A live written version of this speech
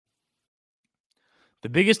The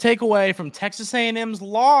biggest takeaway from Texas A&M's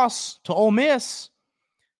loss to Ole Miss,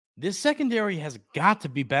 this secondary has got to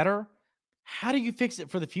be better. How do you fix it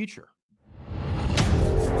for the future?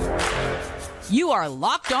 You are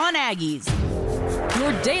Locked On Aggies,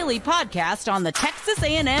 your daily podcast on the Texas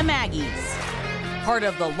A&M Aggies. Part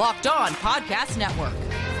of the Locked On Podcast Network,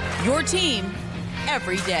 your team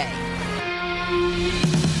every day.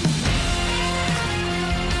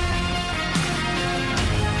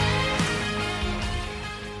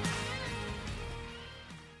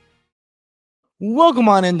 Welcome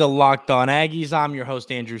on into Locked On Aggies. I'm your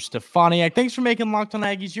host, Andrew Stefaniak. Thanks for making Locked On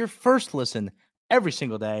Aggies your first listen every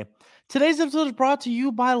single day. Today's episode is brought to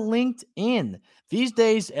you by LinkedIn. These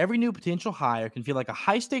days, every new potential hire can feel like a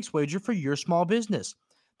high-stakes wager for your small business.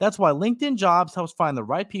 That's why LinkedIn Jobs helps find the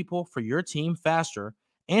right people for your team faster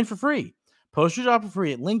and for free. Post your job for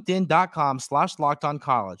free at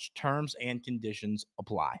linkedin.com/lockedoncollege. Terms and conditions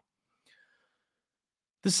apply.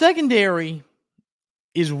 The secondary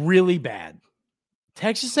is really bad.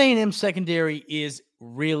 Texas A&M secondary is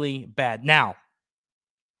really bad. Now,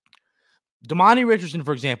 Damani Richardson,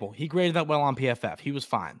 for example, he graded that well on PFF. He was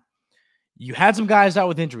fine. You had some guys out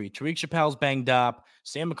with injury. Tariq Chappell's banged up.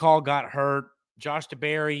 Sam McCall got hurt. Josh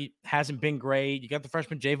DeBerry hasn't been great. You got the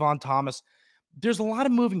freshman Javon Thomas. There's a lot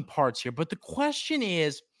of moving parts here. But the question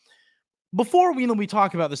is, before we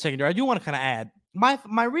talk about the secondary, I do want to kind of add,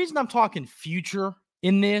 my reason I'm talking future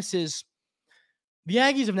in this is the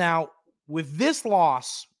Aggies have now, with this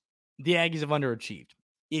loss, the Aggies have underachieved.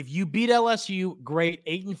 If you beat LSU, great.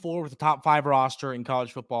 8-4 with a top 5 roster in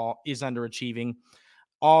college football is underachieving.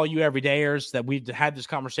 All you everydayers that we've had this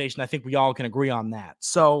conversation, I think we all can agree on that.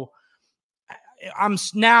 So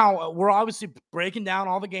we're obviously breaking down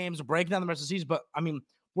all the games, breaking down the rest of the season, but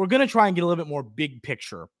we're going to try and get a little bit more big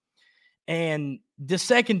picture. And the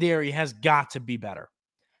secondary has got to be better.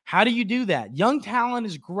 How do you do that? Young talent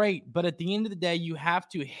is great, but at the end of the day, you have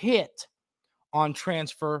to hit on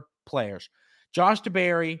transfer players. Josh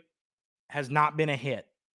DeBerry has not been a hit.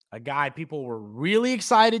 A guy people were really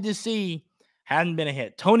excited to see hadn't been a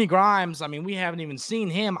hit. Tony Grimes, we haven't even seen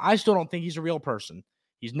him. I still don't think he's a real person.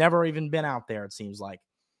 He's never even been out there, it seems like.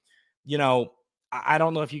 I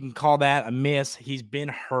don't know if you can call that a miss. He's been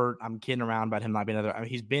hurt. I'm kidding around about him not being there.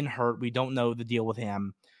 He's been hurt. We don't know the deal with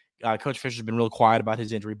him. Coach Fisher's been real quiet about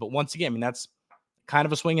his injury. But once again, that's kind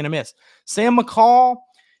of a swing and a miss. Sam McCall,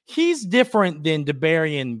 he's different than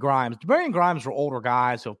DeBerry and Grimes. DeBerry and Grimes were older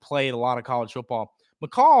guys who have played a lot of college football.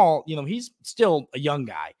 McCall, he's still a young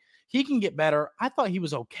guy. He can get better. I thought he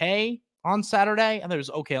was okay on Saturday. I thought he was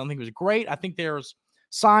okay. I don't think he was great. I think there's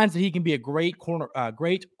signs that he can be a great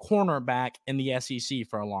cornerback in the SEC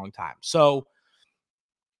for a long time. So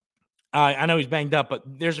I know he's banged up, but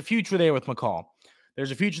there's a future there with McCall.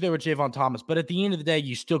 There's a future there with Javon Thomas. But at the end of the day,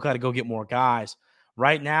 you still got to go get more guys.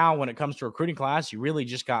 Right now, when it comes to recruiting class, you really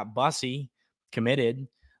just got Bussey committed.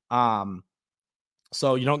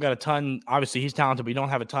 So you don't got a ton. Obviously, he's talented, but you don't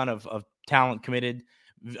have a ton of talent committed.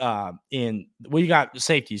 You got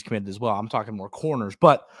safeties committed as well. I'm talking more corners.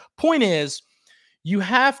 But point is, you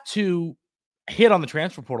have to hit on the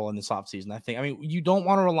transfer portal in this offseason, I think. You don't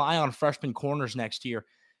want to rely on freshman corners next year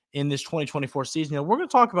in this 2024 season. We're going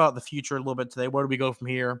to talk about the future a little bit today. Where do we go from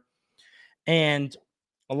here? And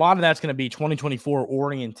a lot of that's going to be 2024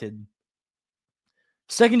 oriented.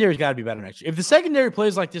 Secondary's got to be better next year. If the secondary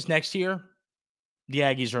plays like this next year, the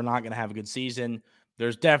Aggies are not going to have a good season.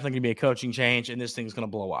 There's definitely going to be a coaching change, and this thing's going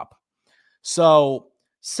to blow up. So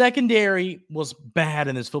secondary was bad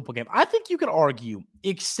in this football game. I think you could argue,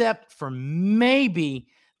 except for maybe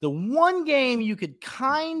the one game you could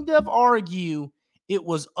kind of argue it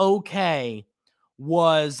was okay,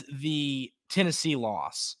 was the Tennessee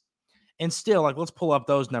loss. And still, let's pull up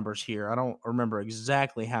those numbers here. I don't remember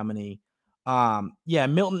exactly how many.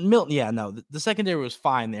 Milton. Yeah, no, the secondary was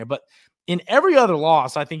fine there. But in every other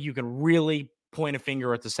loss, I think you can really point a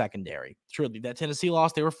finger at the secondary. Truly, that Tennessee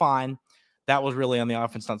loss, they were fine. That was really on the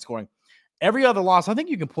offense not scoring. Every other loss, I think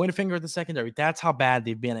you can point a finger at the secondary. That's how bad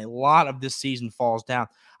they've been. A lot of this season falls down.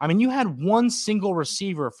 You had one single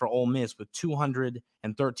receiver for Ole Miss with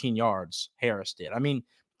 213 yards. Harris did.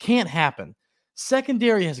 Can't happen.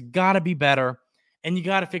 Secondary has got to be better, and you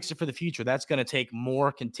got to fix it for the future. That's going to take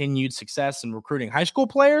more continued success in recruiting high school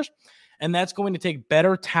players, and that's going to take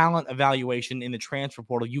better talent evaluation in the transfer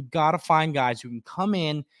portal. You got to find guys who can come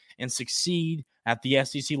in and succeed at the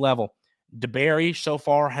SEC level. DeBerry so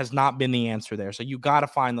far has not been the answer there. So you got to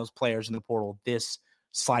find those players in the portal this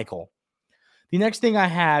cycle. The next thing I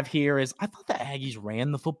have here is I thought the Aggies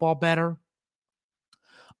ran the football better.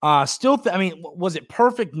 Was it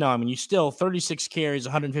perfect? No. You still 36 carries,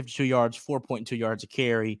 152 yards, 4.2 yards a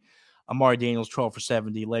carry. Amari Daniels, 12 for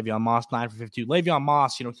 70. Le'Veon Moss, 9 for 52. Le'Veon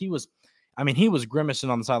Moss, he was grimacing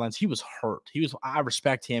on the sidelines. He was hurt. I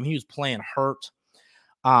respect him. He was playing hurt.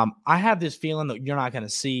 I have this feeling that you're not going to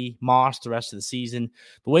see Moss the rest of the season.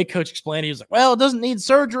 The way Coach explained it, he was like, well, it doesn't need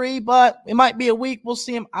surgery, but it might be a week. We'll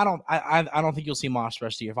see him. I don't think you'll see Moss the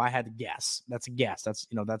rest of the year. If I had to guess, that's a guess. I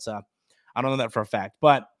don't know that for a fact,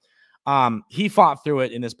 but he fought through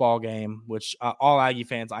it in this ball game, which all Aggie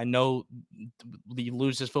fans, I know he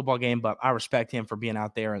lose this football game, but I respect him for being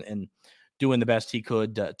out there and doing the best he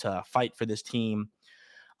could to fight for this team.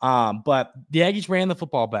 But the Aggies ran the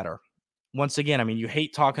football better. Once again, you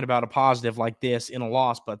hate talking about a positive like this in a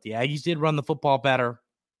loss, but the Aggies did run the football better.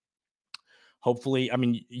 Hopefully,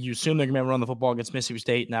 you assume they're going to run the football against Mississippi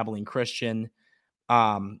State and Abilene Christian.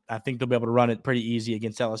 I think they'll be able to run it pretty easy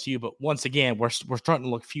against LSU. But once again, we're starting to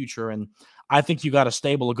look future, and I think you got a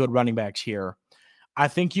stable of good running backs here. I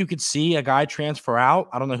think you could see a guy transfer out.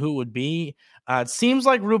 I don't know who it would be. It seems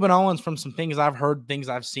like Ruben Owens, from some things I've heard, things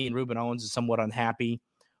I've seen, Ruben Owens is somewhat unhappy,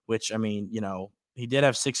 which, he did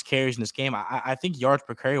have 6 carries in this game. I think yards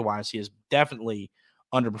per carry wise, he has definitely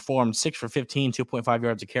underperformed. 6 for 15, 2.5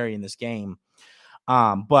 yards a carry in this game.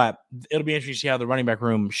 But it'll be interesting to see how the running back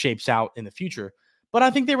room shapes out in the future. But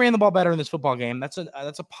I think they ran the ball better in this football game. That's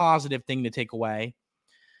a positive thing to take away.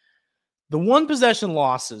 The one possession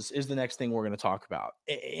losses is the next thing we're going to talk about.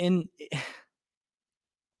 And,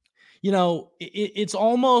 it's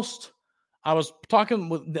almost – I was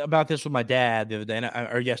talking about this with my dad the other day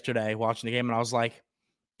or yesterday watching the game, and I was like,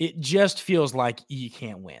 it just feels like you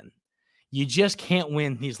can't win. You just can't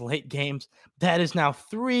win these late games. That is now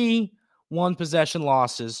 3 one-possession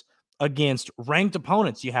losses against ranked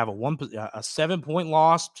opponents. You have a 7-point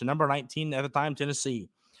loss to number 19 at the time, Tennessee.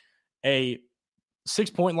 A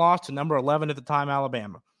 6-point loss to number 11 at the time,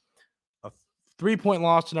 Alabama. A 3-point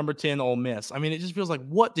loss to number 10, Ole Miss. It just feels like,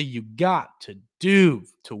 what do you got to do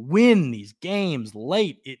to win these games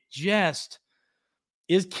late? It just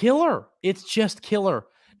is killer. It's just killer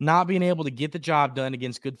not being able to get the job done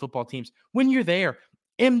against good football teams when you're there.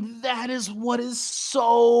 And that is what is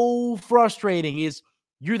so frustrating is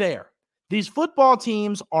you're there. These football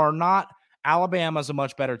teams are not. Alabama's a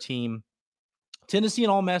much better team. Tennessee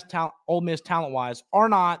and Ole Miss talent-wise are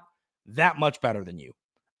not that much better than you.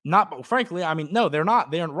 Frankly, no, they're not.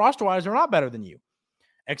 They're roster-wise, they're not better than you.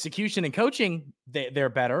 Execution and coaching, they're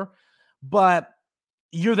better, but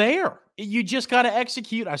you're there. You just got to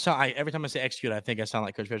execute. Every time I say execute, I think I sound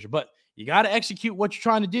like Coach Fisher, but you got to execute what you're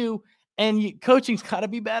trying to do, and coaching's got to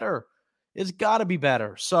be better. It's got to be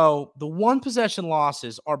better. So the one possession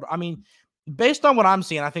losses are, based on what I'm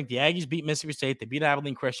seeing, I think the Aggies beat Mississippi State, they beat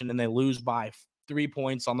Abilene Christian, and they lose by 3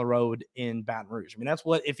 points on the road in Baton Rouge. That's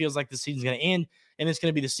what it feels like the season's going to end, and it's going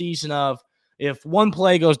to be the season of, if one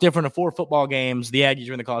play goes different in 4 football games, the Aggies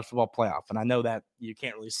are in the college football playoff. And I know that you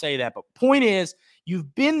can't really say that, but point is,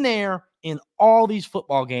 you've been there in all these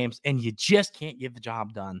football games, and you just can't get the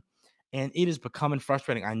job done. And it is becoming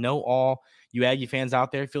frustrating. I know all you Aggie fans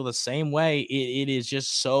out there feel the same way. It is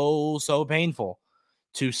just so, so painful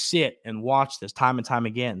to sit and watch this time and time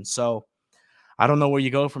again. So I don't know where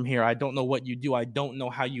you go from here. I don't know what you do. I don't know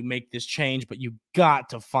how you make this change, but you got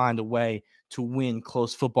to find a way to win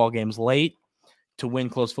close football games late, to win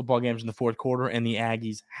close football games in the fourth quarter, and the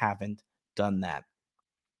Aggies haven't done that.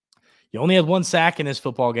 You only had 1 sack in this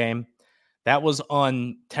football game. That was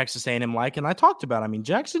on Texas A&M like, and I talked about,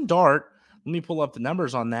 Jackson Dart, let me pull up the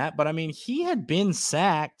numbers on that, but he had been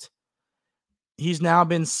sacked. He's now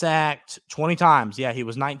been sacked 20 times. Yeah, he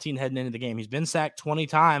was 19 heading into the game. He's been sacked 20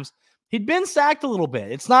 times. He'd been sacked a little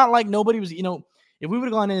bit. It's not like nobody was, if we would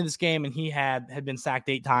have gone into this game and he had been sacked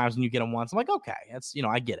 8 times and you get him once, I'm like, okay, that's,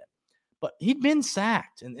 I get it. But he'd been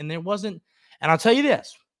sacked, and there wasn't, and I'll tell you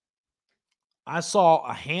this, I saw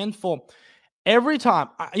a handful every time,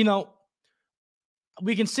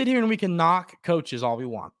 we can sit here and we can knock coaches all we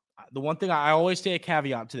want. The one thing I always say a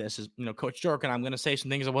caveat to this is, Coach Durkin, I'm going to say some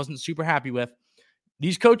things I wasn't super happy with.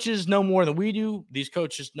 These coaches know more than we do. These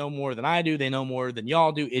coaches know more than I do. They know more than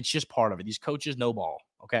y'all do. It's just part of it. These coaches know ball,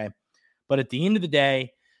 okay? But at the end of the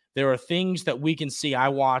day, there are things that we can see, I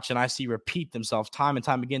watch, and I see repeat themselves time and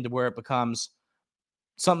time again to where it becomes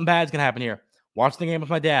something bad's going to happen here. Watching the game with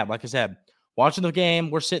my dad, like I said. Watching the game,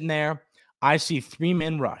 we're sitting there. I see 3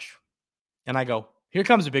 men rush. And I go, here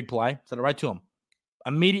comes a big play. Said it right to him.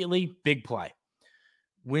 Immediately, big play.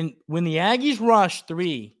 When the Aggies rush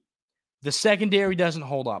 3, the secondary doesn't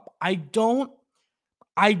hold up. I don't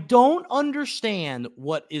understand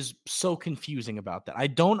what is so confusing about that. I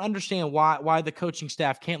don't understand why the coaching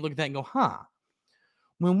staff can't look at that and go,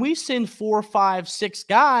 when we send 4, 5, 6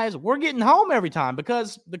 guys, we're getting home every time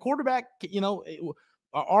because the quarterback,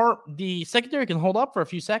 the secondary can hold up for a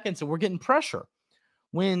few seconds, and we're getting pressure.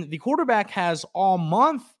 When the quarterback has all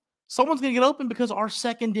month, someone's going to get open because our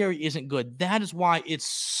secondary isn't good. That is why it's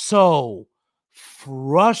so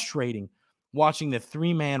frustrating watching the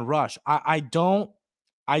 3-man rush. I don't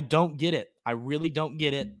get it. I really don't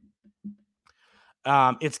get it.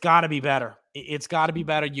 It's got to be better. It's got to be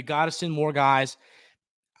better. You got to send more guys.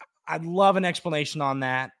 I'd love an explanation on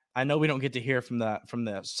that. I know we don't get to hear from the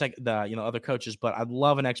other coaches, but I'd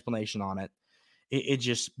love an explanation on it. It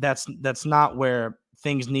just that's not where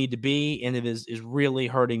things need to be, and it is really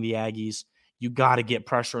hurting the Aggies. You got to get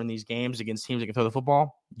pressure in these games against teams that can throw the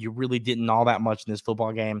football. You really didn't all that much in this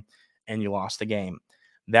football game, and you lost the game.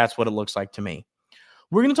 That's what it looks like to me.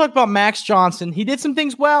 We're going to talk about Max Johnson. He did some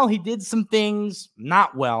things well. He did some things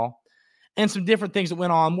not well, and some different things that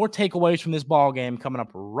went on. More takeaways from this ball game coming up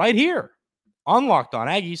right here on Locked On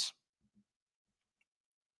Aggies.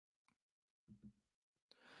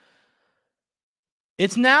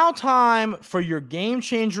 It's now time for your Game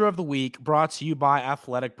Changer of the Week, brought to you by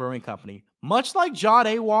Athletic Brewing Company. Much like Jod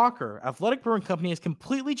A. Walker, Athletic Brewing Company has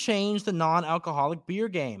completely changed the non-alcoholic beer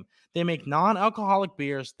game. They make non-alcoholic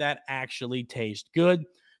beers that actually taste good.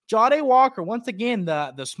 Jod A. Walker, once again,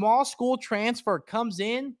 the small school transfer comes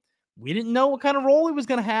in. We didn't know what kind of role he was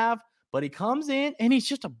going to have, but he comes in, and he's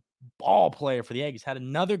just a ball player for the Aggies. Had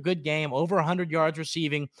another good game, over 100 yards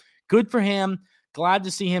receiving. Good for him. Glad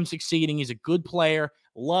to see him succeeding. He's a good player.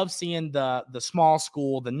 Love seeing the small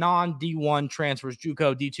school, the non-D1 transfers,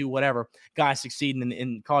 JUCO, D2, whatever, guys succeeding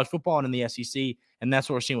in college football and in the SEC, and that's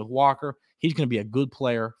what we're seeing with Walker. He's going to be a good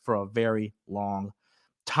player for a very long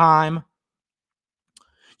time.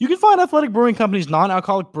 You can find Athletic Brewing Company's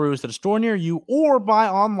non-alcoholic brews at a store near you or buy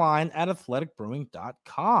online at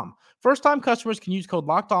athleticbrewing.com. First-time customers can use code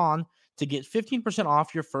LOCKEDON to get 15%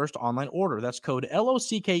 off your first online order. That's code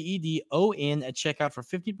LOCKEDON at checkout for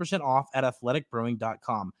 15% off at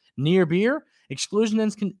athleticbrewing.com. Near beer,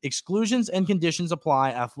 exclusions and conditions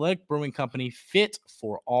apply. Athletic Brewing Company, fit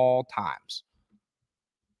for all times.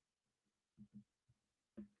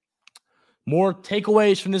 More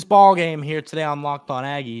takeaways from this ball game here today on Locked On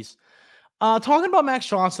Aggies. Talking about Max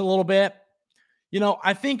Johnson a little bit. You know,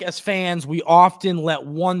 I think as fans, we often let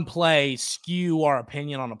one play skew our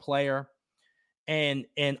opinion on a player. And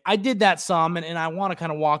I did that some, and I want to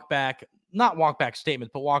kind of walk back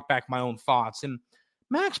statements, but walk back my own thoughts. And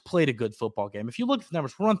Max played a good football game. If you look at the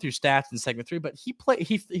numbers, we'll run through stats in segment 3, but he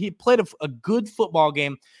played a good football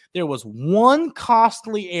game. There was one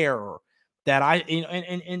costly error that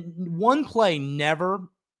and one play never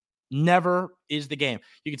is the game.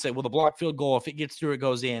 You could say, well, the block field goal, if it gets through, it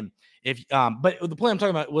goes in. But the play I'm talking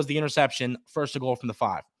about was the interception, first and goal from the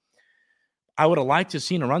 5. I would have liked to have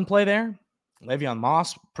seen a run play there. Le'Veon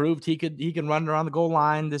Moss proved he can run around the goal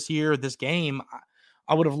line this game.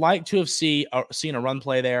 I would have liked to have seen a run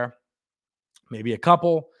play there, maybe a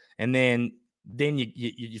couple, and then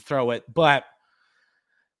you throw it. But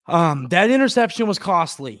that interception was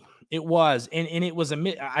costly. It was, and it was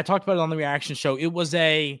I talked about it on the reaction show. It was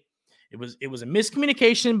a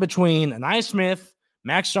miscommunication between Ainias Smith,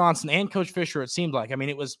 Max Johnson, and Coach Fisher. It seemed like. I mean,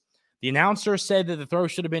 it was the announcer said that the throw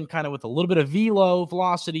should have been kind of with a little bit of velo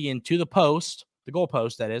velocity into the post, the goal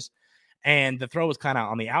post, that is, and the throw was kind of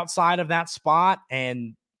on the outside of that spot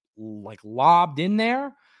and like lobbed in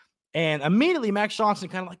there. And immediately Max Johnson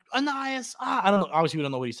kind of like, Ainias, I don't know. Obviously, we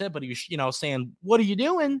don't know what he said, but he was, saying, "What are you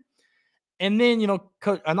doing?" And then,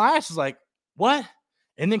 Coach Ainias is like, "What?"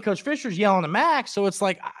 And then Coach Fisher's yelling at Max. So it's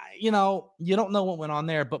like, you don't know what went on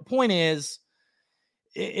there. But point is,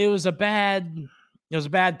 it was a bad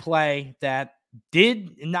play that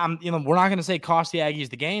did, we're not going to say cost the Aggies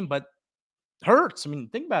the game, but hurts. I mean,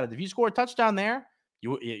 think about it. If you score a touchdown there,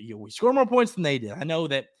 you score more points than they did. I know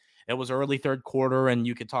that it was early third quarter, and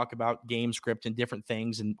you could talk about game script and different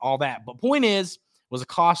things and all that. But point is, it was a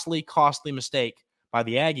costly mistake by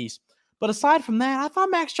the Aggies. But aside from that, I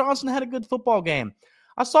thought Max Johnson had a good football game.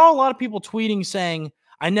 I saw a lot of people tweeting saying,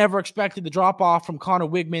 I never expected the drop-off from Connor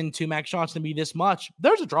Wigman to Max Johnson to be this much.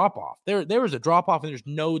 There's a drop-off. There was a drop-off, and there's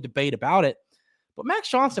no debate about it. But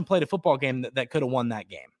Max Johnson played a football game that could have won that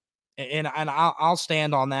game. And I'll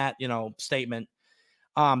stand on that, statement.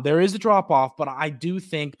 There is a drop-off, but I do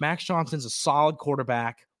think Max Johnson's a solid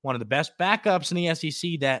quarterback, one of the best backups in the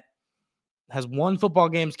SEC that has won football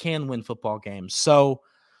games, can win football games. So,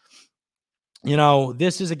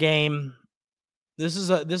 this is a game. This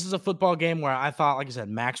is a football game where I thought, like I said,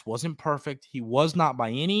 Max wasn't perfect. He was not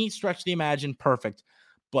by any stretch of the imagination perfect,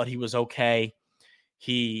 but he was okay.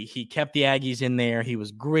 He kept the Aggies in there. He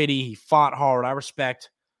was gritty. He fought hard. I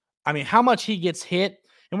respect. I mean, how much he gets hit,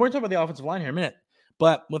 and we're going to talk about the offensive line here in a minute,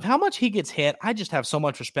 But with how much he gets hit, I just have so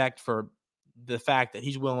much respect for the fact that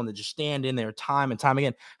he's willing to just stand in there time and time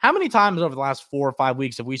again. How many times over the last 4 or 5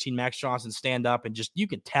 weeks have we seen Max Johnson stand up and just, you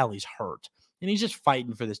can tell he's hurt and he's just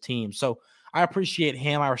fighting for this team. So I appreciate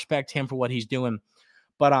him. I respect him for what he's doing.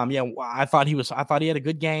 But yeah, I thought he had a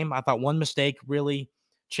good game. I thought one mistake really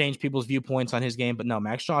changed people's viewpoints on his game. But no,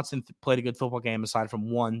 Max Johnson played a good football game aside from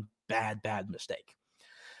one bad mistake.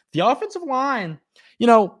 The offensive line,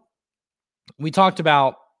 we talked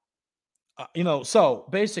about, so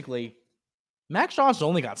basically Max Johnson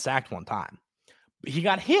only got sacked one time. He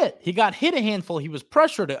got hit. He got hit a handful. He was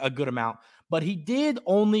pressured a good amount, but he did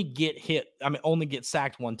only get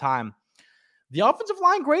sacked one time. The offensive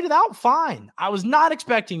line graded out fine. I was not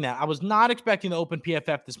expecting that. I was not expecting to open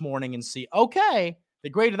PFF this morning and see, okay, they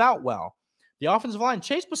graded out well. The offensive line,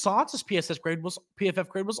 Chase Bisontis' PFF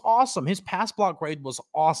grade was awesome. His pass block grade was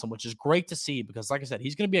awesome, which is great to see because, like I said,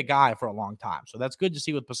 he's going to be a guy for a long time. So that's good to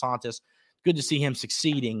see with Bisontis. Good to see him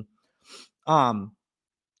succeeding. But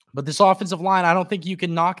this offensive line, I don't think you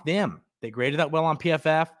can knock them. They graded that well on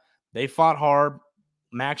PFF. They fought hard.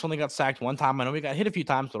 Max only got sacked one time. I know he got hit a few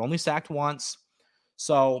times, but only sacked once.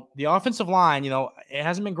 So the offensive line, it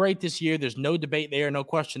hasn't been great this year. There's no debate there, no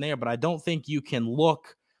question there. But I don't think you can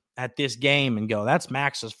look at this game and go, that's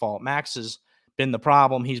Max's fault. Max has been the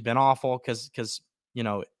problem. He's been awful because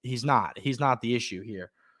he's not the issue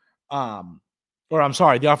here. Or I'm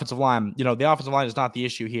sorry, the offensive line. The offensive line is not the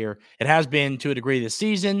issue here. It has been to a degree this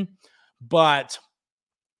season, but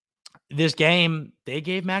this game, they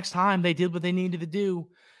gave Max time. They did what they needed to do.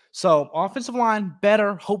 So offensive line,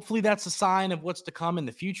 better. Hopefully that's a sign of what's to come in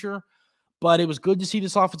the future. But it was good to see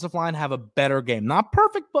this offensive line have a better game. Not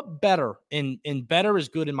perfect, but better. And better is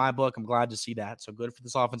good in my book. I'm glad to see that. So good for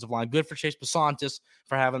this offensive line. Good for Chase Bisontis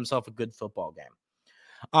for having himself a good football game.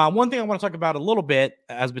 One thing I want to talk about a little bit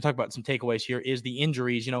as we talk about some takeaways here is the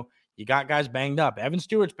injuries. You got guys banged up. Evan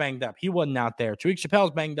Stewart's banged up. He wasn't out there. Tariq Chappelle's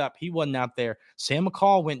banged up. He wasn't out there. Sam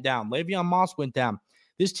McCall went down. Le'Veon Moss went down.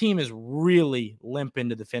 This team is really limping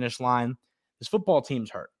to the finish line. This football team's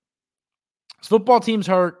hurt.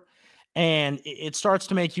 And it starts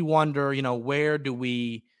to make you wonder, what do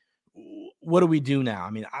we do now? I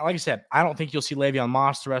mean, like I said, I don't think you'll see Le'Veon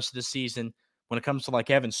Moss the rest of the season. When it comes to like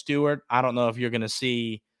Evan Stewart, I don't know if you're going to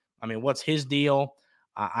see, what's his deal?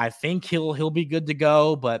 I think he'll be good to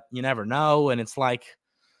go, but you never know. And it's like,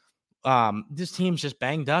 this team's just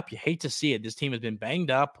banged up. You hate to see it. This team has been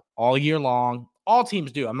banged up all year long. All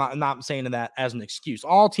teams do. I'm not saying that as an excuse.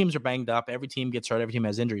 All teams are banged up. Every team gets hurt. Every team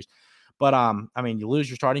has injuries. But, you lose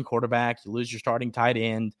your starting quarterback. You lose your starting tight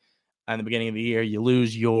end at the beginning of the year. You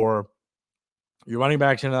lose your running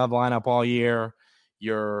backs into the lineup all year.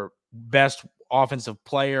 Your best offensive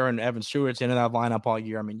player and Evan Stewart's into that lineup all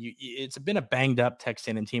year. It's been a banged up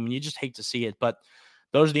Texans team, and you just hate to see it. But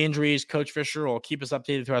those are the injuries. Coach Fisher will keep us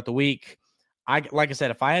updated throughout the week. Like I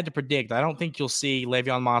said, if I had to predict, I don't think you'll see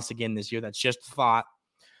Le'Veon Moss again this year. That's just a thought.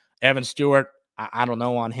 Evan Stewart, I don't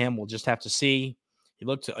know on him. We'll just have to see. He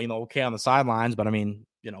looked, okay on the sidelines, but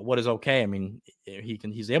what is okay?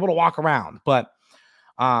 He's able to walk around, but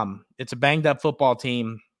it's a banged up football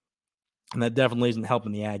team, and that definitely isn't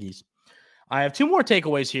helping the Aggies. I have two more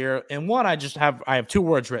takeaways here, and one I have two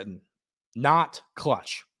words written: not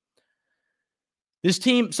clutch. This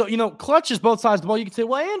team, so clutch is both sides of the ball. You can say,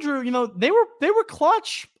 well, Andrew, they were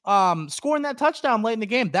clutch, scoring that touchdown late in the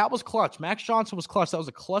game. That was clutch. Max Johnson was clutch. That was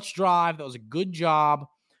a clutch drive. That was a good job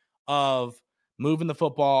of moving the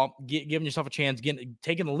football, giving yourself a chance,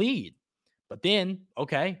 taking the lead. But then,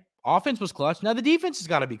 okay, offense was clutch. Now the defense has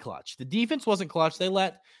got to be clutch. The defense wasn't clutch. They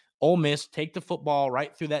let Ole Miss take the football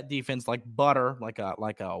right through that defense like butter, like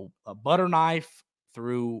a butter knife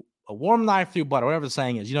through a warm knife through butter, whatever the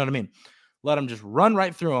saying is. You know what I mean? Let them just run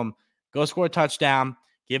right through them, go score a touchdown,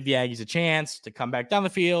 give the Aggies a chance to come back down the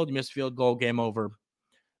field. You miss a field goal, game over.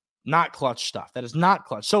 Not clutch stuff. That is not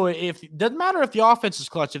clutch. So it doesn't matter if the offense is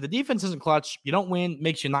clutch. If the defense isn't clutch, you don't win,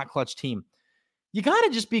 makes you not clutch team. You got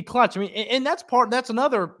to just be clutch. And that's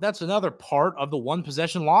another part of the one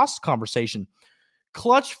possession loss conversation.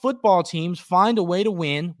 Clutch football teams find a way to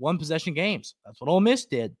win one possession games. That's what Ole Miss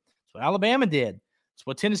did. That's what Alabama did. That's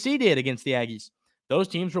what Tennessee did against the Aggies. Those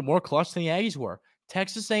teams were more clutch than the Aggies were.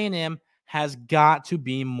 Texas A&M has got to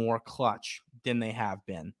be more clutch than they have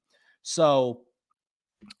been. So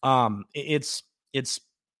they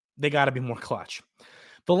got to be more clutch.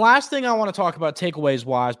 The last thing I want to talk about takeaways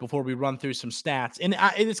wise before we run through some stats, and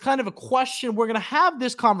it's kind of a question. We're going to have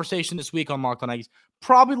this conversation this week on Locked On Aggies,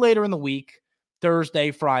 probably later in the week,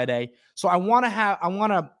 Thursday, Friday. So I want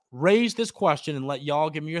to raise this question and let y'all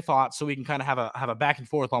give me your thoughts so we can kind of have a back and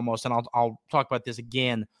forth almost. And I'll talk about this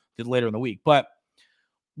again later in the week. But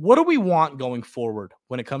what do we want going forward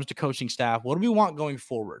when it comes to coaching staff? What do we want going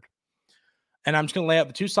forward? And I'm just going to lay out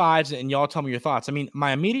the two sides and y'all tell me your thoughts. I mean,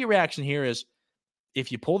 my immediate reaction here is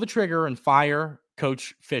if you pull the trigger and fire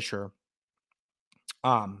Coach Fisher,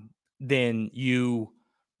 then if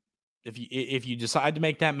you decide to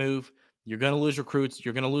make that move, you're going to lose recruits.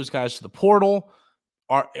 You're going to lose guys to the portal.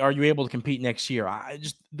 Are you able to compete next year?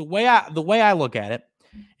 The way I look at it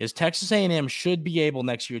is Texas A&M should be able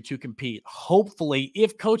next year to compete. Hopefully,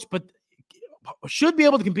 should be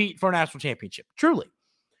able to compete for a national championship. Truly.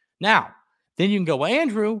 Now, then you can go, well,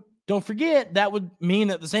 Andrew, don't forget that would mean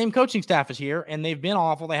that the same coaching staff is here and they've been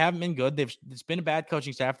awful. They haven't been good. It's been a bad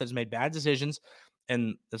coaching staff that's made bad decisions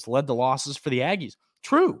and it's led to losses for the Aggies.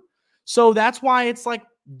 True. So that's why it's like,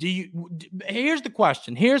 here's the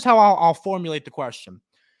question. Here's how I'll formulate the question.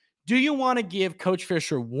 Do you want to give Coach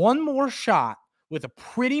Fisher one more shot with a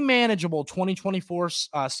pretty manageable 2024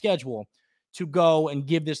 schedule to go and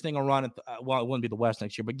give this thing a run at it wouldn't be the West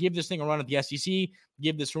next year, but give this thing a run at the SEC,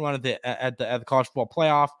 give this a run at the college football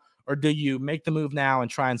playoff, or do you make the move now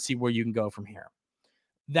and try and see where you can go from here?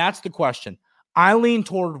 That's the question. I lean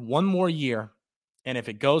toward one more year, and if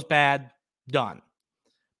it goes bad, done.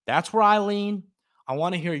 That's where I lean. I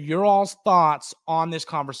want to hear your all's thoughts on this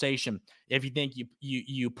conversation. If you think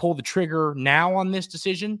you pull the trigger now on this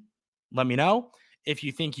decision, let me know. If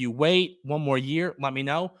you think you wait one more year, let me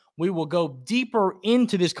know. We will go deeper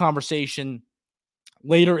into this conversation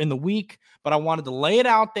later in the week, but I wanted to lay it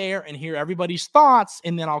out there and hear everybody's thoughts,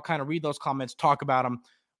 and then I'll kind of read those comments, talk about them,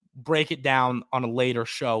 break it down on a later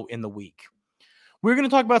show in the week. We're going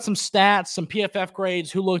to talk about some stats, some PFF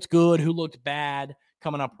grades, who looked good, who looked bad,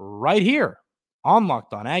 coming up right here on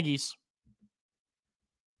Locked On Aggies.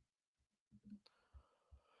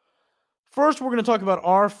 First, we're going to talk about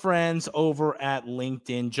our friends over at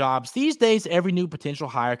LinkedIn Jobs. These days, every new potential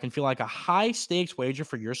hire can feel like a high-stakes wager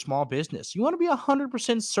for your small business. You want to be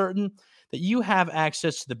 100% certain that you have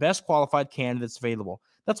access to the best qualified candidates available.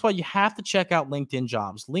 That's why you have to check out LinkedIn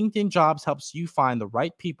Jobs. LinkedIn Jobs helps you find the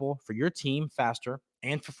right people for your team faster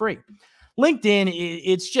and for free. LinkedIn,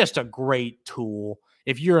 it's just a great tool.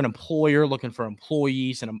 If you're an employer looking for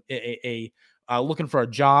employees and looking for a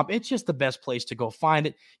job, it's just the best place to go find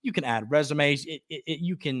it. You can add resumes.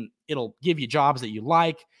 It'll give you jobs that you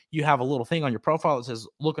like. You have a little thing on your profile that says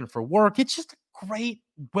looking for work. It's just a great,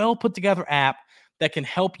 well put together app that can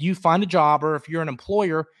help you find a job, or if you're an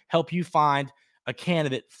employer, help you find a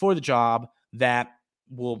candidate for the job that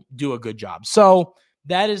will do a good job. So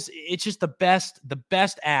it's just the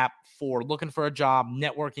best app for looking for a job,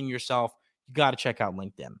 networking yourself. You got to check out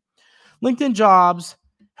LinkedIn. LinkedIn Jobs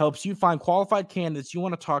helps you find qualified candidates you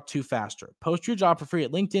want to talk to faster. Post your job for free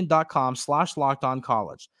at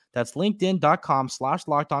linkedin.com/lockedoncollege. That's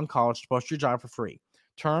linkedin.com/lockedoncollege to post your job for free.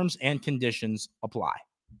 Terms and conditions apply.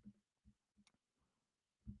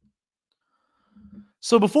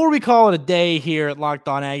 So before we call it a day here at Locked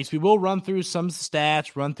On Aggies, we will run through some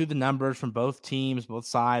stats, run through the numbers from both teams, both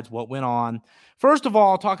sides, what went on. First of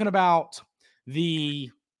all, talking about the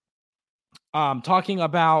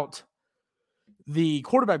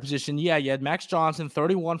quarterback position. Yeah, you had Max Johnson,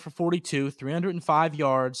 31 for 42, 305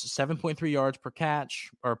 yards, 7.3 yards per catch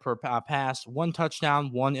or per pass, one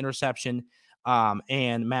touchdown, one interception.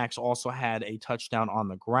 And Max also had a touchdown on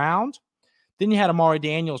the ground. Then you had Amari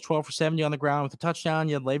Daniels, 12 for 70 on the ground with a touchdown.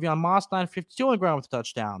 You had Le'Veon Moss, 9 for 52 on the ground with a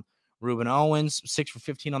touchdown. Reuben Owens, 6 for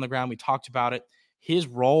 15 on the ground. We talked about it. His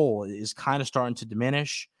role is kind of starting to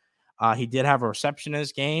diminish. He did have a reception in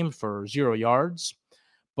this game for 0 yards.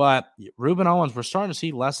 But Reuben Owens, we're starting to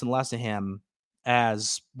see less and less of him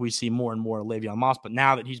as we see more and more of Le'Veon Moss. But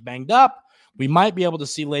now that he's banged up, we might be able to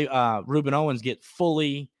see Reuben Owens get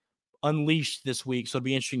fully unleashed this week. So it'll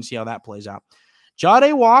be interesting to see how that plays out.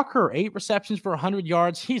 Jahdae Walker, 8 receptions for 100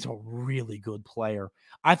 yards. He's a really good player.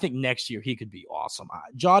 I think next year he could be awesome.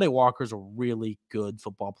 Jahdae Walker's a really good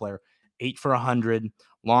football player. 8 for 100,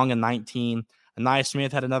 long and 19. Aniyah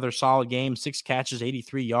Smith had another solid game, 6 catches,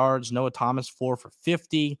 83 yards. Noah Thomas, 4 for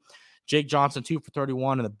 50. Jake Johnson, 2 for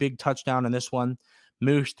 31, and a big touchdown in this one.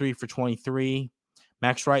 Moose, 3 for 23.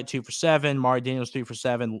 Max Wright, 2 for 7. Mari Daniels, 3 for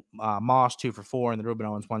 7. Moss, 2 for 4. And then Reuben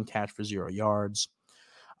Owens, 1 catch for 0 yards.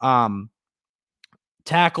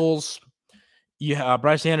 Tackles.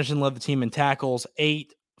 Bryce Anderson led the team in tackles,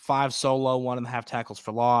 8, 5 solo, 1.5 tackles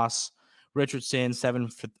for loss. Richardson, 7,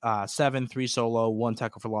 3 solo, 1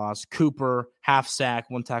 tackle for loss. Cooper, half sack,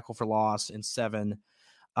 1 tackle for loss, and 7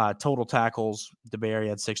 total tackles. DeBerry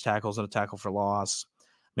had 6 tackles and a tackle for loss.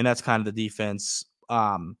 I mean, that's kind of the defense.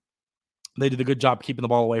 They did a good job keeping the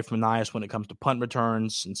ball away from Ainias when it comes to punt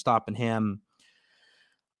returns and stopping him.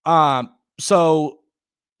 So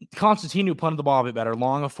Constantino punted the ball a bit better.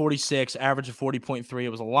 Long of 46, average of 40.3. It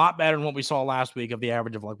was a lot better than what we saw last week of the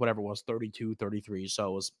average of like whatever it was, 32, 33.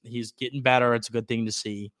 So he's getting better. It's a good thing to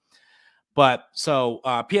see. But so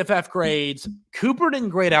PFF grades, Cooper didn't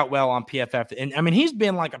grade out well on PFF. And I mean, he's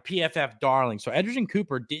been like a PFF darling. So Edgerrin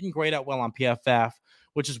Cooper didn't grade out well on PFF,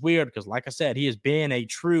 which is weird because, like I said, he has been a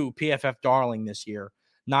true PFF darling this year.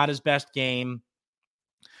 Not his best game.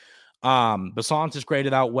 Basantis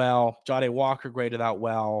graded out well. Jade Walker graded out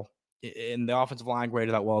well. And the offensive line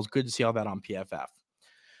graded out well. It's good to see all that on PFF.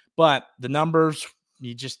 But the numbers,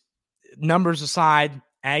 numbers aside,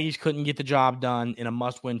 Aggies couldn't get the job done in a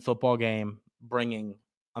must-win football game, bringing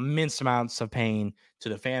immense amounts of pain to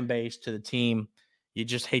the fan base, to the team. You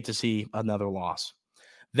just hate to see another loss.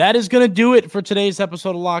 That is going to do it for today's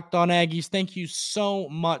episode of Locked On Aggies. Thank you so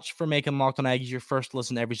much for making Locked On Aggies your first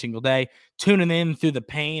listen every single day, tuning in through the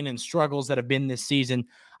pain and struggles that have been this season.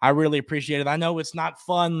 I really appreciate it. I know it's not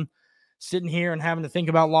fun sitting here and having to think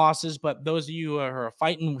about losses, but those of you who are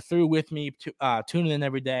fighting through with me, tuning in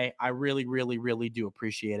every day, I really, really, really do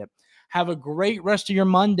appreciate it. Have a great rest of your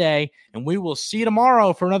Monday, and we will see you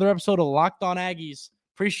tomorrow for another episode of Locked On Aggies.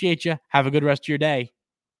 Appreciate you. Have a good rest of your day.